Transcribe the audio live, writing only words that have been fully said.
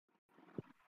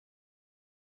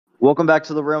Welcome back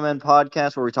to the Real Men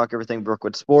Podcast, where we talk everything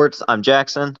Brookwood sports. I'm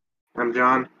Jackson. I'm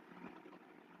John.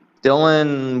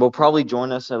 Dylan will probably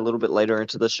join us a little bit later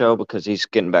into the show because he's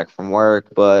getting back from work.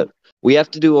 But we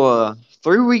have to do a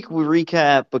 3-week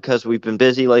recap because we've been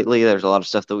busy lately. There's a lot of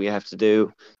stuff that we have to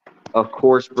do. Of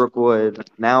course, Brookwood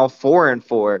now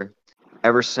 4-4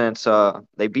 ever since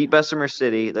they beat Bessemer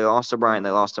City. They lost to Bryant.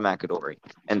 They lost to McAdory,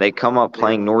 and they come up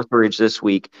playing Northridge this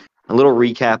week. A little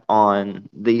recap on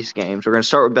these games. We're going to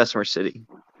start with Bessemer City.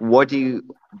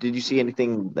 Did you see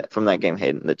anything from that game,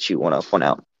 Hayden, that you want to point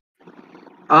out?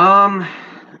 Um,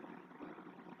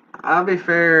 I'll be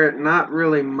fair, not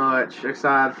really much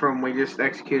aside from we just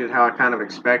executed how I kind of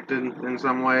expected in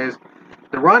some ways.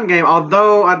 The run game,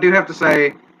 although I do have to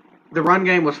say, the run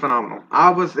game was phenomenal.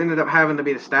 Ended up having to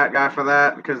be the stat guy for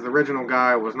that because the original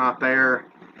guy was not there,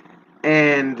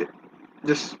 and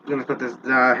just gonna put this.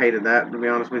 I hated that, to be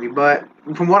honest with you. But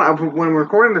when we're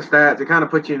recording the stats, it kind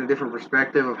of puts you in a different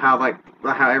perspective of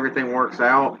how everything works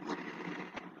out.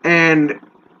 And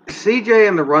CJ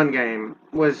in the run game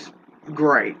was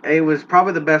great. It was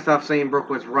probably the best I've seen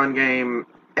Brookwood's run game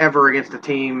ever against a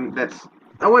team that's,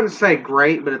 I wouldn't say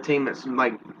great, but a team that's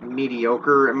like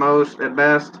mediocre at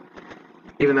best.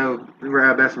 Even though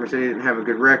Bessemer City didn't have a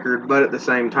good record, but at the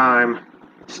same time,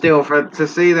 still to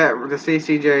see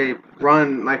CJ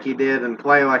run like he did and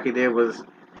play like he did was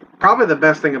probably the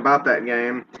best thing about that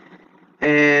game.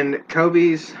 And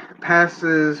Kobe's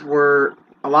passes were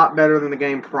a lot better than the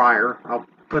game prior. I'll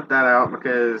put that out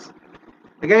because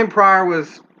the game prior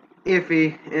was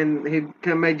iffy, and he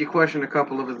kind of made you question a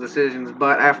couple of his decisions.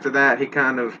 But after that, he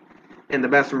kind of, in the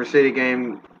Bessemer City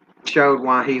game, showed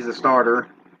why he's the starter.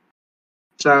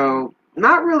 So,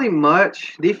 not really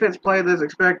much. Defense played as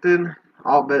expected,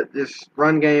 all but just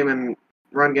run game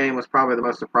was probably the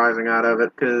most surprising out of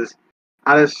it because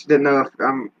I just didn't know if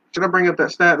should I bring up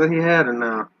that stat that he had or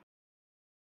no?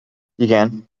 You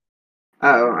can.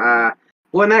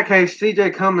 Well, in that case,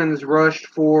 C.J. Cummins rushed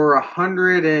for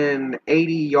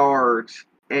 180 yards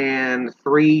and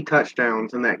 3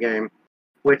 touchdowns in that game,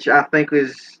 which I think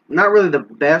is not really the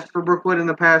best for Brookwood in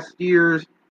the past years,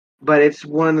 but it's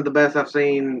one of the best I've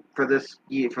seen for this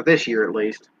year at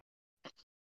least.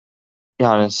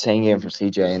 Yeah, an insane game for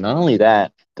CJ. And not only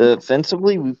that,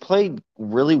 defensively we played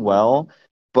really well,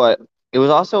 but there was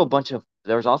also a bunch of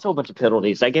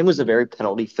penalties. That game was a very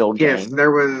penalty filled Yes, game.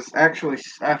 there was actually,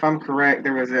 if I'm correct,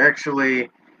 there was actually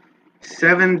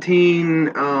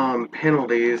 17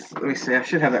 penalties. Let me see. I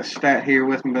should have that stat here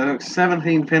with me, but it was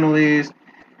 17 penalties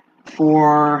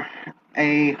for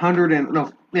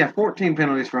 14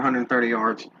 penalties for 130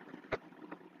 yards.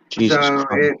 Jesus So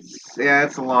Christ.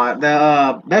 it's a lot.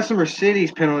 The Bessemer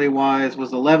City's penalty wise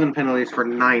was 11 penalties for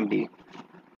 90.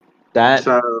 That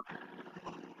So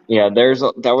Yeah, there was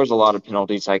a lot of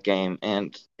penalties that game,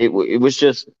 and it was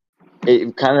just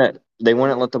it kind of they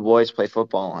wouldn't let the boys play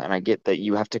football, and I get that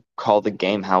you have to call the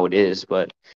game how it is,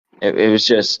 but it was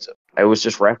just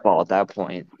ref ball at that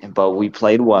point. But we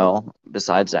played well.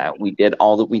 Besides that, we did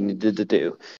all that we needed to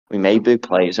do. We made big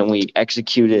plays and we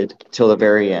executed till the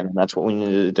very end. And that's what we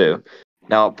needed to do.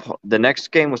 Now the next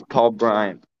game was Paul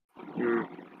Bryant. mm,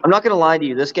 I'm not gonna lie to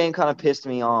you. This game kind of pissed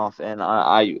me off, and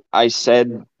I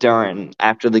said during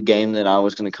after the game that I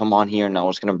was gonna come on here and I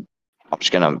was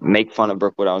gonna make fun of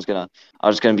Brookwood. I was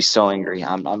gonna be so angry.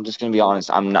 I'm just gonna be honest.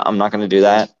 I'm not gonna do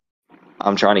that.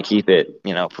 I'm trying to keep it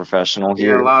professional yeah, a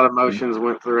here. lot of emotions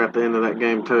went through at the end of that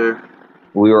game too.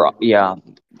 We were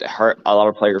hurt. A lot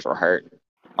of players were hurt.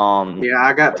 Yeah,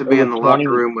 I got to It be was in the locker 20.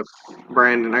 room with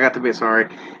Brandon. I got to be sorry,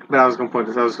 but I was going to point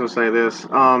this. I was going to say this.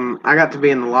 I got to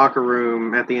be in the locker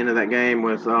room at the end of that game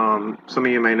with some of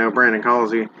you may know Brandon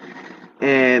Causey,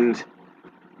 and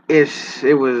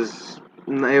it was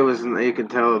you could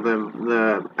tell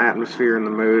the atmosphere and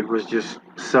the mood was just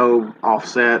so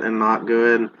offset and not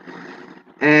good.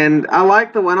 And I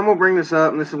like and I'm gonna bring this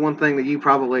up, and this is one thing that you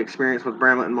probably experience with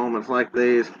Bramlett in moments like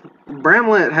these.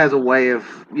 Bramlett has a way of,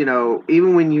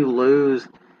 even when you lose,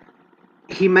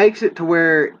 he makes it to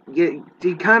where he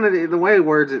kind of the way he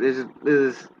words it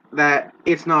is that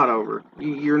it's not over.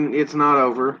 It's not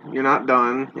over. You're not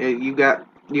done. You got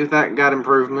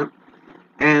improvement,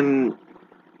 and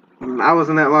I was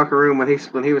in that locker room when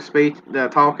he was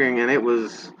talking, and it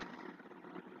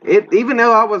even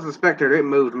though I was a spectator, it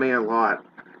moved me a lot.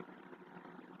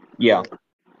 Yeah.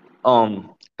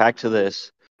 Back to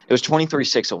this. It was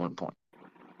 23-6 at one point.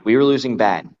 We were losing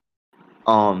bad.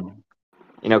 Um,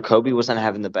 Kobe wasn't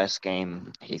having the best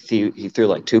game. He threw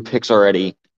like 2 picks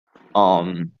already.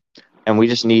 Um, and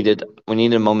we needed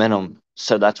momentum.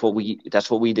 So that's what we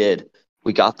did.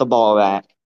 We got the ball back.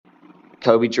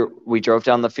 We drove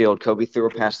down the field. Kobe threw a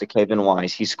pass to Kevin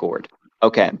Wise. He scored.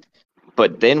 Okay,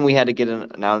 but then we had to get an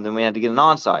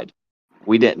onside.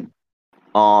 We didn't.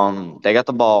 They got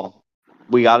the ball.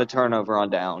 We got a turnover on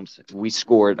downs. We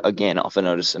scored again off an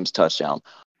Otis Sims touchdown.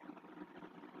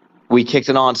 We kicked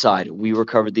an onside. We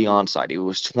recovered the onside. It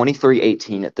was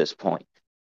 23-18 at this point.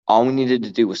 All we needed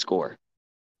to do was score.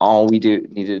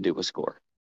 Needed to do was score.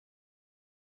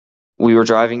 We were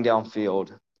driving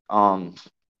downfield.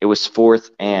 It was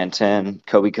 4th and 10.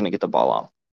 Kobe couldn't get the ball off.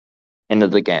 End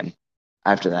of the game.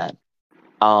 After that,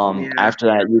 after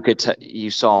that,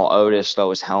 you saw Otis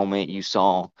throw his helmet. You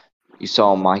saw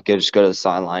Micah just go to the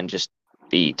sideline, just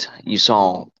beat. You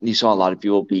saw a lot of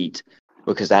people beat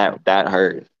because that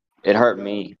hurt. It hurt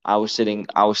me. I was sitting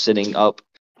up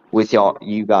with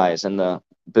you guys in the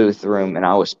booth room, and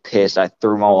I was pissed. I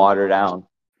threw my water down.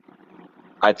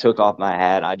 I took off my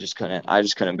hat. I just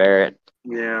couldn't bear it.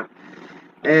 Yeah.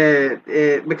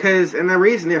 Because the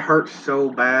reason it hurts so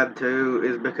bad too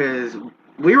is because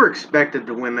we were expected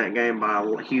to win that game by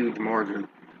a huge margin.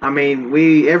 I mean,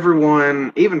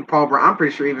 everyone, even Paul Bryant, I'm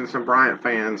pretty sure even some Bryant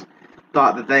fans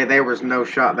thought that there was no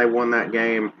shot they won that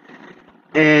game.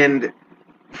 And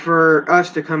for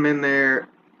us to come in there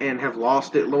and have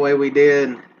lost it the way we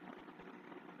did,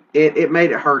 it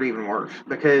made it hurt even worse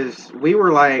because we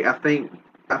were like, I think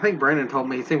Brandon told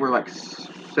me, we're like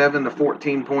 7 to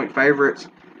 14 point favorites,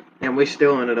 and we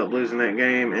still ended up losing that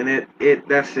game. And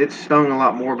it stung a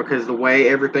lot more because the way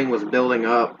everything was building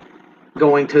up,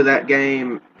 going to that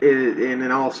game, and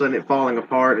then all of a sudden it falling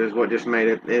apart is what just made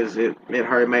it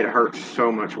hurt so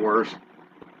much worse.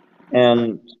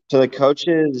 And to the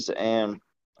coaches and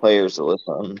players that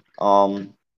listen,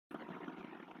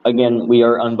 again, we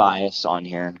are unbiased on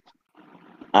here.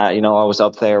 I was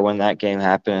up there when that game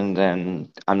happened, and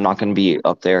I'm not going to be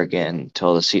up there again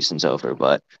until the season's over.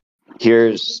 But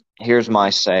here's my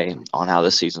say on how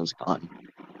the season's gone.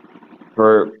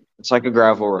 It's like a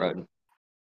gravel road.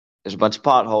 There's a bunch of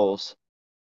potholes,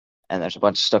 and there's a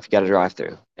bunch of stuff you got to drive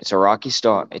through. It's a rocky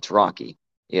start. It's rocky.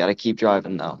 You got to keep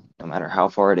driving, though. No matter how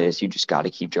far it is, you just got to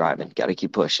keep driving. Got to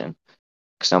keep pushing.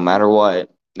 Because no matter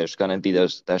what, there's going to be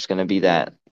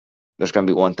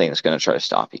one thing that's going to try to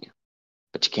stop you.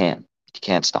 But you can't. You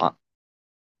can't stop.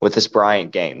 With this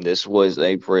Bryant game, this was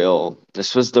the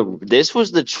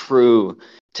true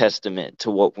testament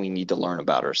to what we need to learn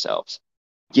about ourselves.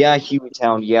 Yeah,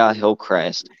 Hueytown, yeah,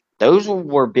 Hillcrest. Those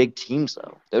were big teams,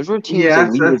 though. Those were teams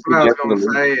that we were That's what I was projected going to to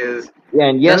win. say is Yeah,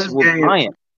 and yes, those with games.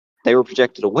 Bryant, they were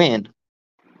projected to win,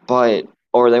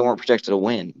 or they weren't projected to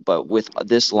win. But with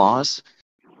this loss,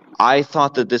 I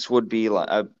thought that this would be like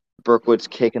a Brookwood's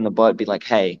kick in the butt, be like,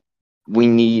 hey, we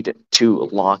need to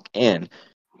lock in.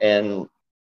 And,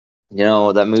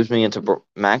 that moves me into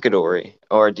McAdory.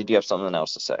 Or did you have something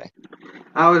else to say?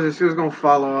 I was just going to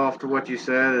follow off to what you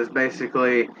said is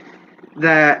basically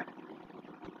that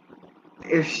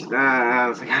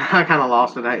I kind of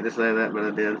lost it. I hate to say that, but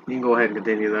I did. You can go ahead and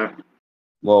continue though.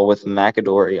 Well, with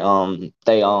McAdory,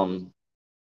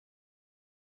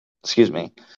 excuse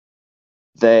me,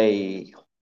 God,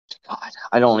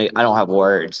 I don't have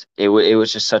words. It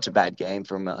was just such a bad game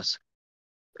from us.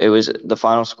 It was the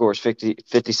final score is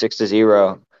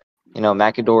 56-0.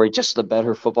 McAdory just the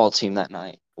better football team that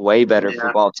night. Way better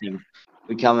football team.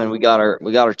 We got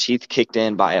our teeth kicked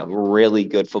in by a really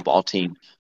good football team.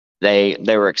 They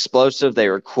were explosive, they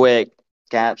were quick,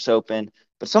 gaps open.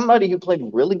 But somebody who played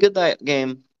really good that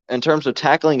game in terms of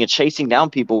tackling and chasing down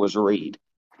people was Reed.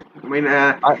 I mean,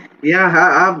 I'll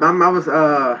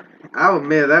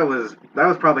admit that was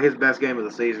probably his best game of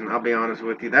the season. I'll be honest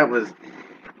with you.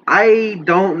 I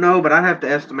don't know, but I'd have to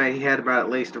estimate he had about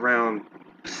at least around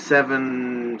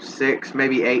 7, 6,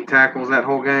 maybe 8 tackles that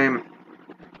whole game.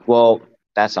 Well,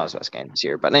 that's not his best game this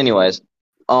year. But anyways,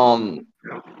 that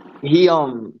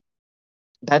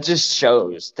just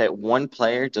shows that one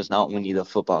player does not win you the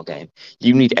football game.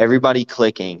 You need everybody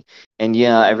clicking. And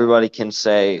yeah, everybody can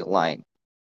say, like,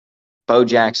 Bo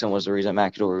Jackson was the reason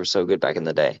McAdory was so good back in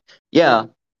the day. Yeah,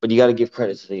 but you got to give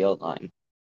credit to the O-line.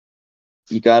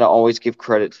 You got to always give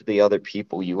credit to the other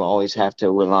people. You always have to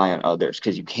rely on others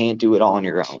because you can't do it all on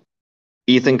your own.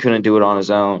 Ethan couldn't do it on his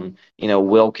own.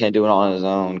 Will can't do it on his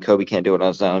own. Kobe can't do it on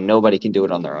his own. Nobody can do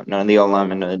it on their own. None of the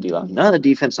O-linemen, none of the D-line, none of the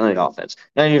defense, none of the offense,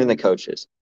 not even the coaches.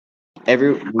 We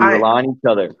rely on each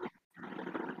other.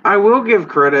 I will give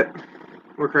credit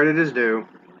where credit is due.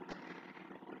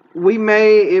 It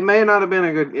may not have been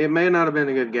a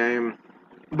good game,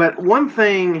 but one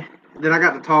thing that I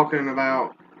got to talking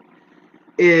about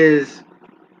is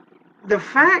the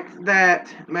fact that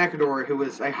McAdory, who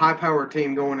was a high-powered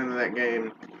team going into that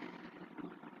game,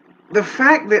 the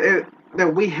fact that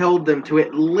that we held them to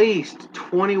at least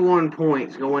 21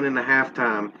 points going into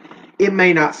halftime. It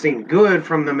may not seem good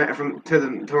to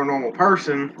a normal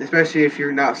person, especially if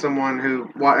you're not someone who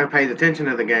pays attention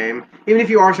to the game. Even if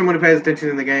you are someone who pays attention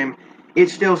to the game,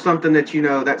 it's still something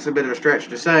that that's a bit of a stretch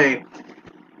to say.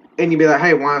 And you'd be like,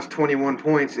 hey, why is 21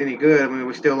 points any good? I mean,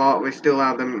 we still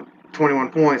allowed them 21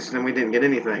 points and we didn't get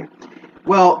anything.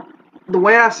 Well, the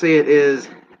way I see it is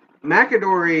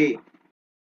McAdory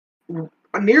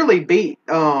nearly beat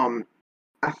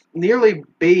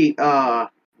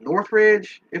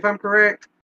Northridge, if I'm correct.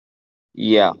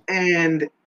 Yeah. And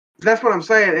that's what I'm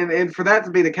saying. And for that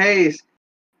to be the case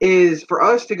is for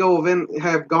us to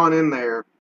have gone in there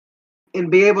and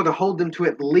be able to hold them to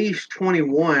at least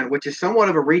 21, which is somewhat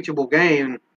of a reachable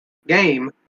game,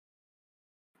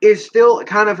 is still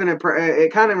kind of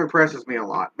it kind of impresses me a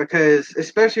lot, because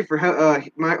especially for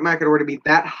McAdory to be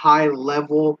that high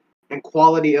level and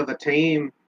quality of a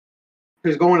team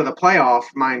who's going to the playoff,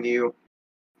 mind you,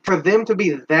 for them to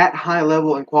be that high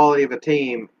level and quality of a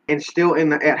team and still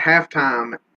at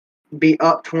halftime be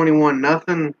up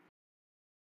 21-0,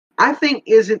 I think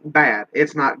isn't bad.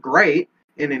 It's not great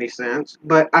in any sense,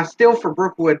 but I still, for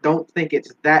Brookwood, don't think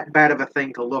it's that bad of a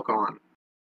thing to look on.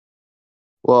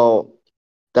 Well,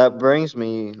 that brings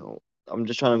me. I'm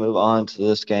just trying to move on to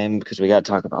this game because we got to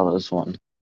talk about this one.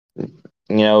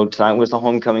 Tonight was the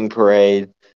homecoming parade.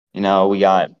 We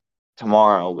got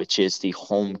tomorrow, which is the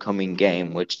homecoming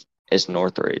game, which is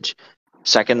Northridge.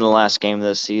 Second to last game of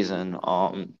the season.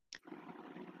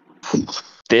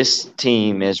 This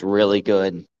team is really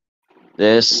good.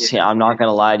 I'm not going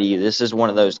to lie to you. This is one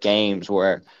of those games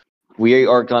where we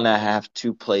are going to have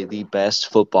to play the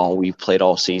best football we've played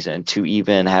all season to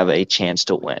even have a chance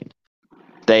to win.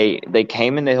 They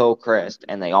came into Hillcrest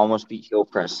and they almost beat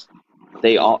Hillcrest.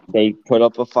 They put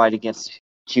up a fight against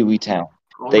Hueytown.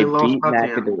 They beat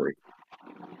McAdory.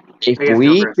 If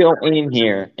we go in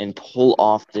here and pull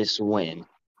off this win,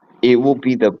 it will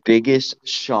be the biggest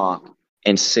shock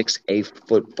in 6A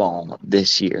football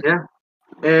this year. Yeah,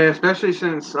 especially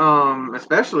since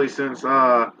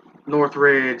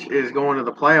Northridge is going to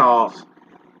the playoffs,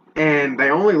 and they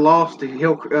only lost to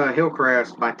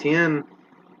Hillcrest by 10.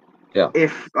 Yeah.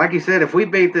 If, like you said, if we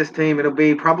beat this team, it'll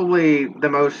be probably the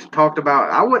most talked about.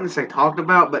 I wouldn't say talked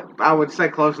about, but I would say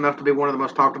close enough to be one of the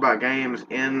most talked about games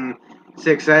in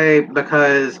 6A,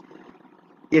 because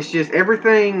it's just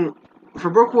everything for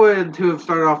Brookwood to have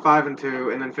started off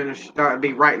 5-2 and then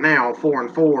be right now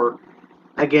 4-4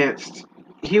 against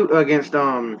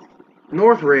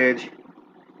Northridge.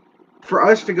 For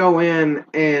us to go in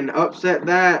and upset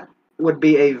that would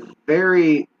be a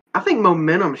very, I think,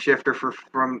 momentum shifter for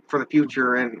the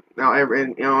future and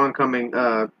oncoming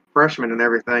freshmen and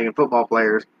everything and football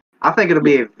players. I think it'll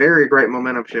be a very great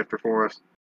momentum shifter for us.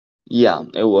 Yeah,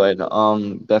 it would.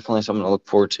 Definitely something to look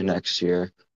forward to next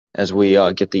year as we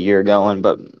get the year going.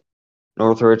 But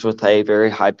Northridge with a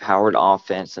very high-powered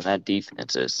offense, and that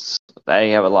defense they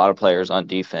have a lot of players on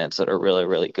defense that are really,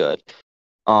 really good.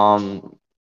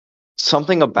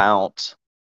 Something about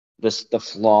the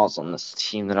flaws on this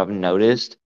team that I've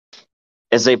noticed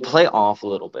is they play off a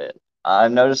little bit.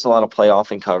 I've noticed a lot of play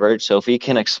off in coverage, so if we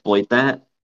can exploit that,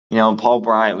 Paul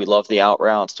Bryant, we love the out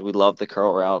routes, we love the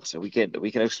curl routes, so we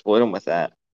can exploit them with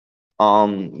that.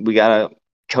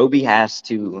 Kobe has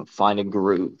to find a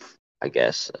groove, I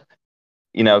guess,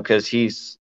 because he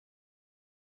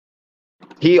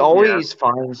always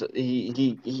finds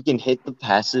he can hit the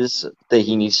passes that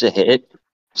he needs to hit.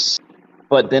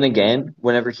 But then again,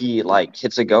 whenever he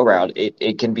hits a go route,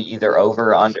 it can be either over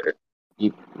or under,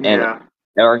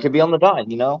 or it could be on the dime.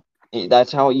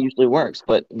 That's how it usually works.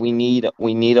 But we need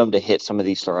him to hit some of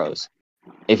these throws.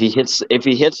 If he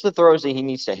hits the throws that he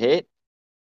needs to hit,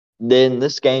 then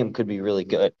this game could be really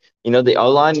good. The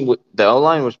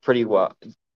O-line was pretty well,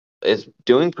 is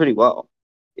doing pretty well.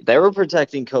 They were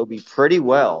protecting Kobe pretty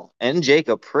well and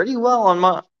Jacob pretty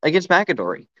well against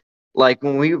McAdory. Like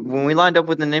when we lined up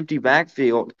with an empty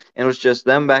backfield and it was just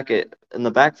them in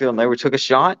the backfield and they took a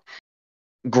shot,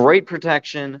 great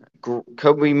protection.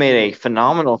 Kobe made a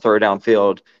phenomenal throw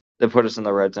downfield that put us in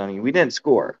the red zone. We didn't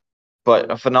score, but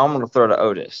a phenomenal throw to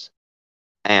Otis,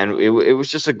 and it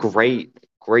was just a great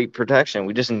protection.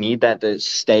 We just need that to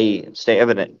stay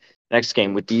evident. Next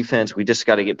game with defense, we just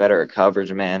got to get better at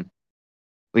coverage, man.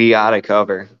 We got to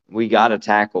cover. We got to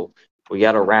tackle. We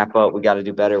got to wrap up. We got to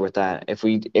do better with that. If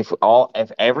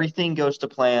everything goes to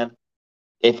plan,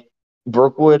 if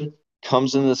Brookwood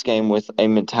comes in this game with a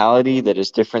mentality that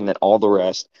is different than all the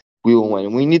rest, we will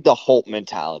win. We need the Holt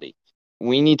mentality.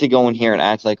 We need to go in here and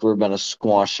act like we're going to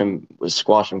squash them,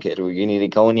 kid. We need to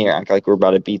go in here and act like we're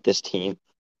about to beat this team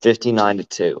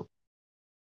 59-2.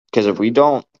 Because if we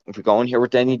go in here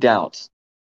with any doubts,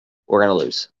 we're gonna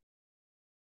lose.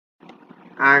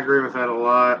 I agree with that a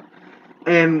lot.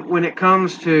 And when it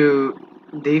comes to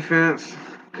defense,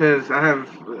 because I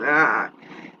have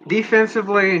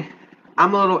defensively,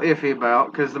 I'm a little iffy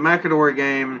about because the McAdory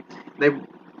game, they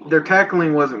their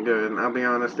tackling wasn't good. I'll be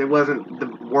honest, it wasn't the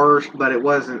worst, but it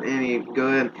wasn't any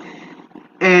good.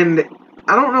 And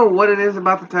I don't know what it is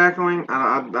about the tackling.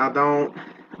 I don't.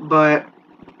 But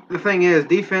the thing is,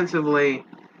 defensively,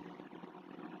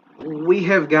 we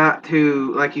have got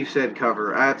to, like you said,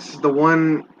 cover. That's the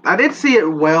one. I did see it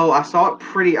well. I saw it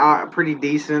pretty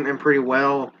decent and pretty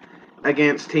well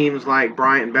against teams like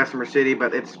Bryant and Bessemer City,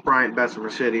 but it's Bryant Bessemer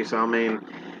City, so I mean.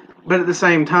 But at the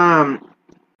same time,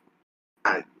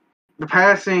 the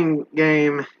passing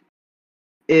game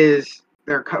is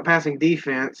their passing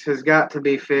defense has got to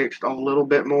be fixed a little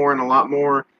bit more and a lot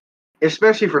more,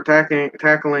 especially for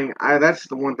tackling. That's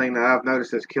the one thing that I've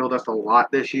noticed has killed us a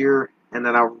lot this year, and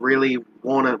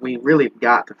that we really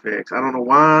got to fix. I don't know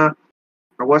why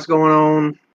or what's going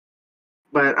on,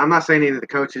 but I'm not saying either the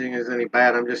coaching is any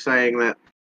bad. I'm just saying that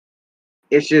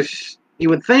it's just you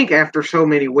would think after so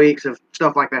many weeks of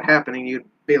stuff like that happening, you'd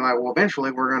be like, well,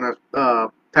 eventually we're gonna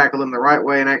tackle them the right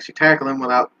way and actually tackle them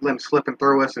without them slipping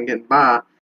through us and getting by.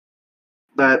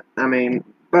 But I mean,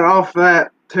 but off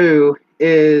that too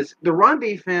is the run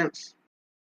defense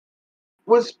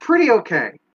was pretty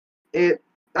okay.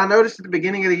 I noticed at the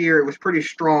beginning of the year it was pretty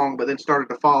strong, but then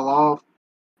started to fall off.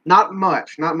 Not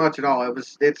much at all.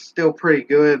 It's still pretty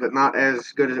good, but not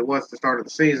as good as it was at the start of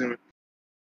the season.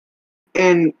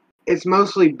 And it's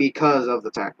mostly because of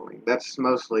the tackling. That's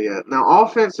mostly it. Now,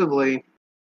 offensively,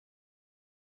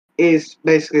 is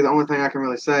basically the only thing I can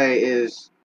really say is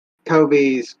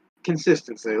Kobe's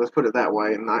consistency. Let's put it that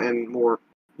way, and not in more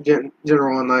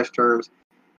general and nice terms.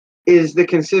 Is the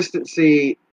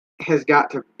consistency has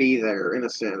got to be there in a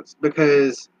sense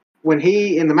because when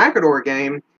he in the McAdory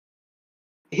game,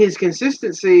 his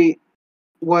consistency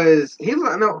was he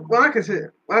was no. Well,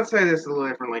 I'd say this a little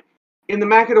differently. In the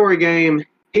McAdory game,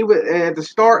 he was at the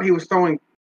start he was throwing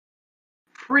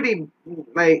pretty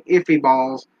like iffy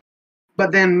balls,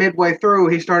 but then midway through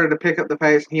he started to pick up the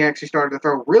pace and he actually started to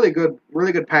throw really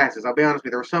good passes. I'll be honest with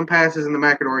you, there were some passes in the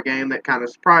McAdory game that kind of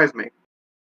surprised me,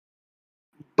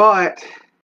 but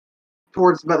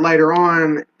later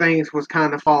on things was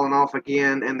kind of falling off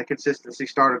again and the consistency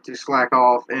started to slack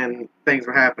off and things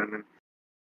were happening.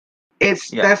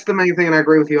 That's the main thing, and I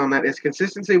agree with you on that. Is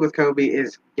consistency with Kobe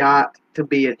is got to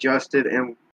be adjusted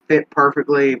and fit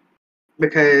perfectly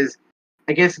because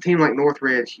against a team like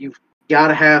Northridge, you've got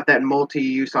to have that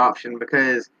multi-use option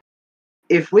because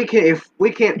if we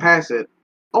can't pass it,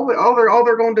 all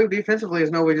they're going to do defensively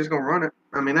is know we're just going to run it.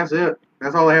 I mean that's it.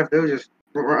 That's all they have to do is just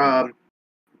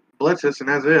blitz us, and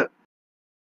that's it.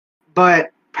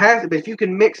 But if you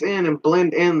can mix in and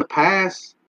blend in the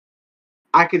pass,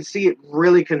 I could see it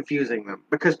really confusing them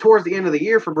because towards the end of the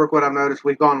year for Brookwood, I've noticed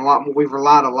we've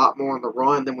relied a lot more on the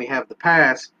run than we have the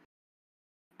pass.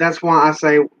 That's why I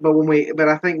say, but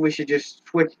I think we should just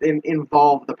switch and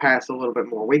involve the pass a little bit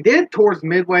more. We did towards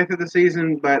midway through the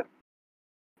season, but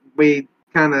we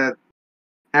kind of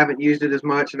haven't used it as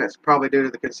much, and that's probably due to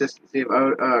the consistency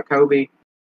of Kobe.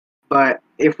 But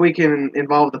if we can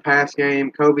involve the pass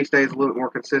game, Kobe stays a little bit more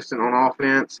consistent on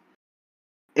offense,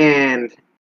 and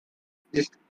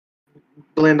just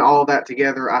blend all that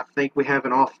together, I think we have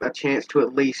a chance to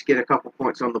at least get a couple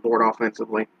points on the board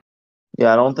offensively.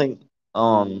 Yeah, I don't think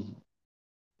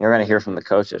you're gonna hear from the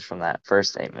coaches from that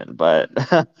first statement, but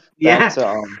yeah,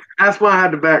 that's why I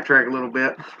had to backtrack a little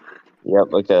bit. Yeah,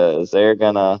 because they're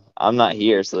gonna. I'm not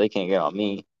here, so they can't get on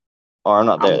me, or I'm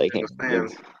not there. They can't get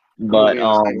me. But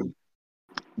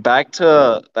back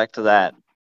to that.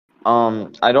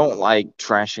 I don't like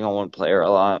trashing on one player a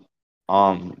lot.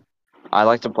 I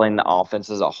like to blame the offense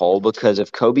as a whole because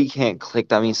if Kobe can't click,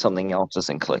 that means something else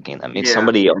isn't clicking. That means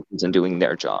somebody else isn't doing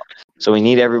their job. So we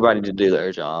need everybody to do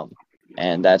their job,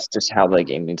 and that's just how the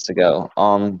game needs to go.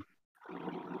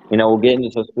 We'll get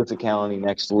into Susquehanna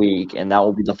next week, and that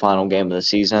will be the final game of the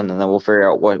season, and then we'll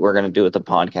figure out what we're going to do with the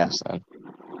podcast then.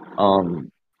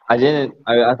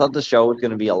 I thought the show was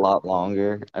going to be a lot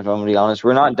longer, if I'm going to be honest.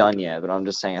 We're not done yet, but I'm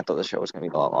just saying I thought the show was going to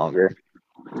be a lot longer.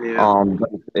 Yeah.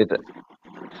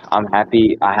 I'm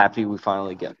happy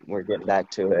we're getting back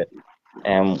to it,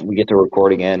 and we get to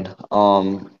record again.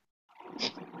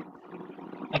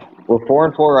 We're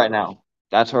 4-4 right now.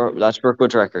 That's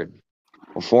Brookwood's record.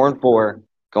 We're 4-4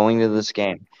 going into this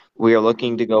game. We are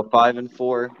looking to go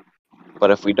 5-4,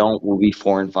 but if we don't, we'll be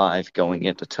 4-5 going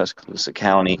into Tuscaloosa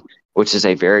County, which is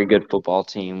a very good football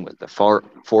team with a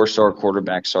four-star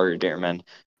quarterback, Sawyer Dearman,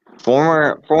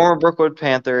 former Brookwood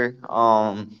Panther.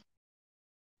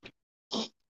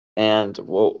 And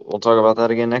we'll talk about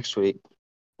that again next week.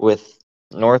 With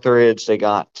Northridge, they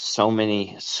got so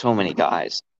many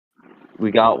guys.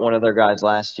 We got one of their guys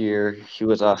last year. He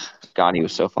was he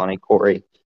was so funny, Corey.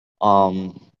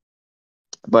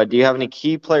 But do you have any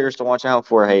key players to watch out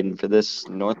for, Hayden, for this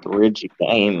Northridge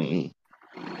game?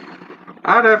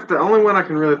 I'd have to. Only one I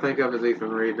can really think of is Ethan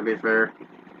Reed, to be fair.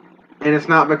 And it's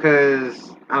not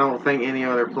because I don't think any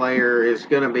other player is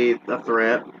going to be a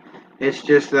threat. It's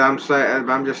just that I'm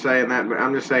just saying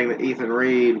that Ethan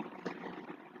Reed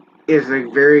is a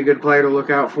very good player to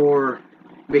look out for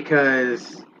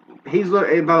because by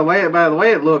the way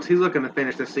it looks, he's looking to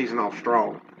finish this season off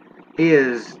strong. He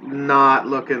is not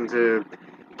looking to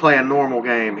play a normal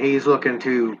game. He's looking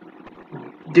to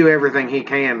do everything he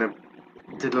can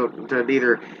to do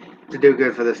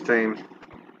good for this team.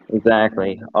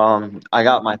 Exactly. I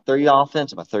got my 3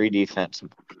 offense, my 3 defense.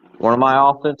 One of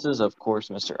my offenses, of course,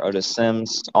 Mr. Otis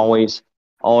Sims, always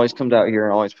comes out here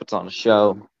and always puts on a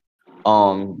show.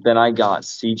 Then I got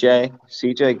CJ.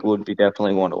 CJ would be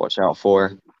definitely one to watch out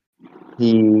for.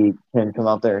 He can come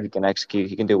out there, he can execute,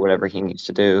 he can do whatever he needs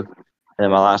to do. And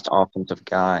then my last offensive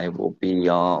guy will be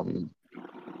does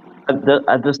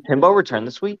Timbo return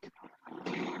this week?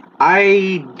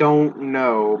 I don't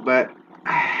know, but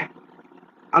I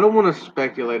don't want to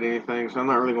speculate anything, so I'm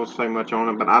not really going to say much on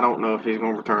it. But I don't know if he's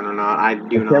going to return or not. I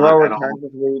do not at all.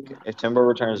 If Timbo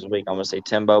returns this week, I'm going to say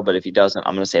Timbo. But if he doesn't,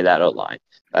 I'm going to say that O line.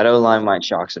 That O line might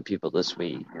shock some people this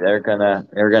week. They're gonna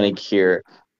cure.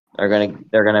 They're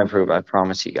gonna improve. I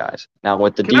promise you guys. Now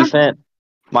with the defense,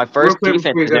 my first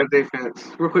defense.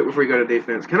 Real quick before you go to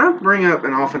defense, can I bring up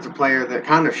an offensive player that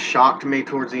kind of shocked me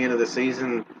towards the end of the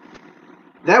season?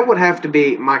 That would have to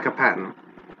be Micah Patton.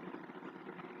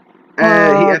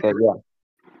 Okay,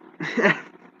 yeah.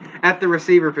 At the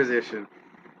receiver position.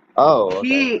 Oh,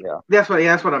 okay, yeah. That's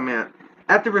what I meant.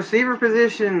 At the receiver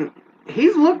position,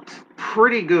 he's looked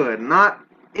pretty good. Not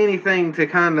anything to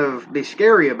kind of be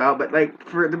scary about, but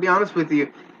to be honest with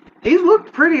you, he's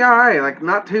looked pretty alright. Like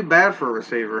not too bad for a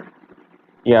receiver.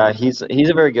 Yeah, he's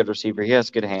a very good receiver. He has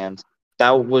good hands.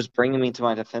 That was bringing me to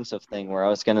my defensive thing where I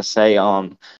was gonna say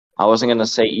I wasn't gonna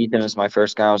say Ethan as my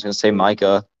first guy. I was gonna say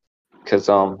Micah because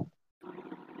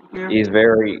he's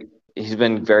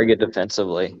been very good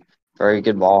defensively, very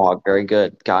good ball hawk, very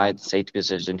good guy at the safety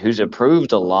position who's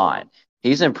improved a lot.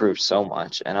 He's improved so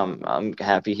much, and I'm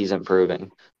happy he's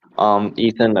improving.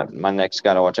 Ethan, my next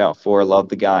guy to watch out for. Love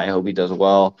the guy. I hope he does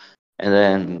well. And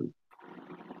then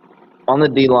on the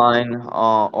D line,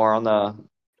 or on the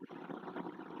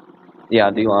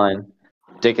D line,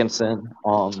 Dickinson.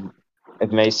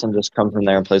 If Mason just comes in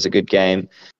there and plays a good game,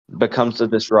 becomes a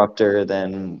disruptor,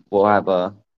 then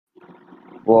we'll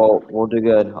do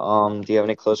good. Do you have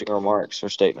any closing remarks or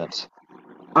statements?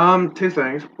 2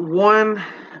 things. One,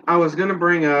 I was gonna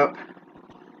bring up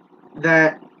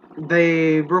that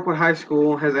Brookwood High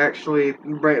School has actually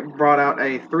brought out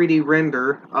a 3D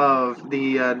render of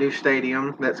the new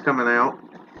stadium that's coming out,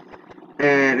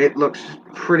 and it looks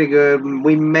pretty good.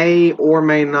 We may or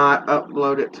may not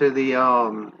upload it to the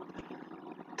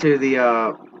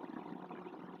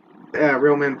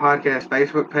Real Men Podcast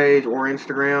Facebook page or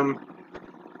Instagram,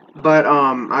 but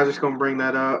I was just gonna bring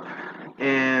that up.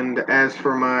 And as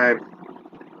for my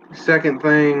second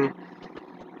thing,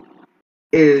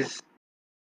 is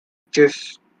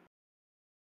just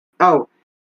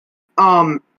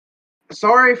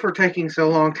sorry for taking so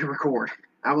long to record.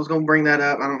 I was gonna bring that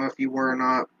up. I don't know if you were or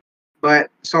not, but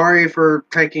sorry for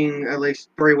taking at least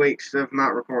 3 weeks of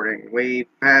not recording. We've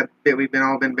all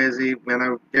been busy. I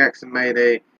know Jackson made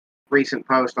a recent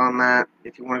post on that.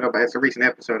 If you want to go back, it's a recent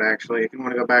episode actually. If you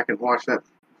want to go back and watch that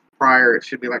prior, it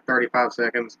should be like 35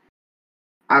 seconds.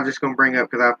 I was just gonna bring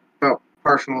up because I felt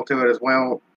personal to it as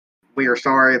well. We are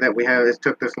sorry that it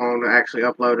took this long to actually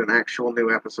upload an actual new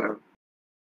episode.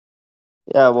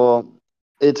 Yeah, well,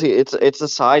 it's a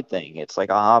side thing. It's like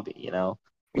a hobby, you know.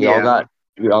 We all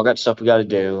got stuff we got to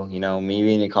do. You know, me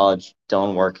being in college,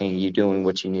 Dylan working, you doing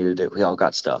what you need to do. We all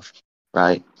got stuff,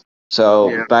 right?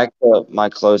 So back to my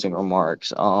closing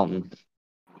remarks.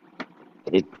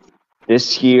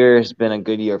 This year has been a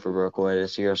good year for Brookwood.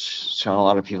 This year has shown a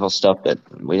lot of people stuff that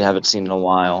we haven't seen in a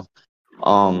while.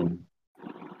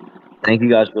 Thank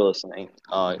you guys for listening.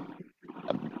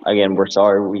 Again, we're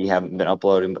sorry we haven't been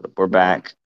uploading, but we're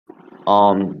back.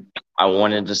 I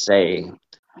wanted to say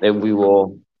that we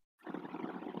will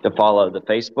follow the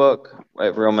Facebook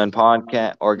at Real Men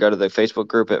Podcast, or go to the Facebook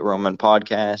group at Real Men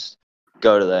Podcast.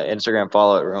 Go to the Instagram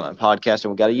follow at Real Men Podcast,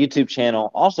 and we got a YouTube channel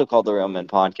also called the Real Men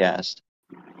Podcast,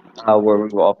 where we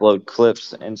will upload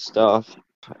clips and stuff.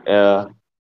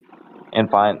 and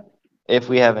find if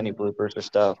we have any bloopers or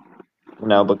stuff.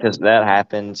 Because that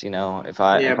happens. Yeah, If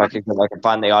I but could go back and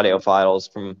find the audio files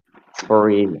from where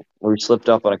we slipped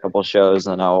up on a couple of shows,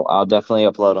 then I'll definitely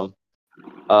upload them.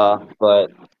 But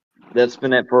that's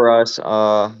been it for us.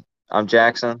 I'm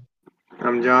Jackson,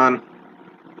 I'm John.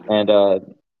 and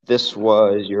this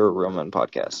was your Roman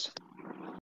podcast.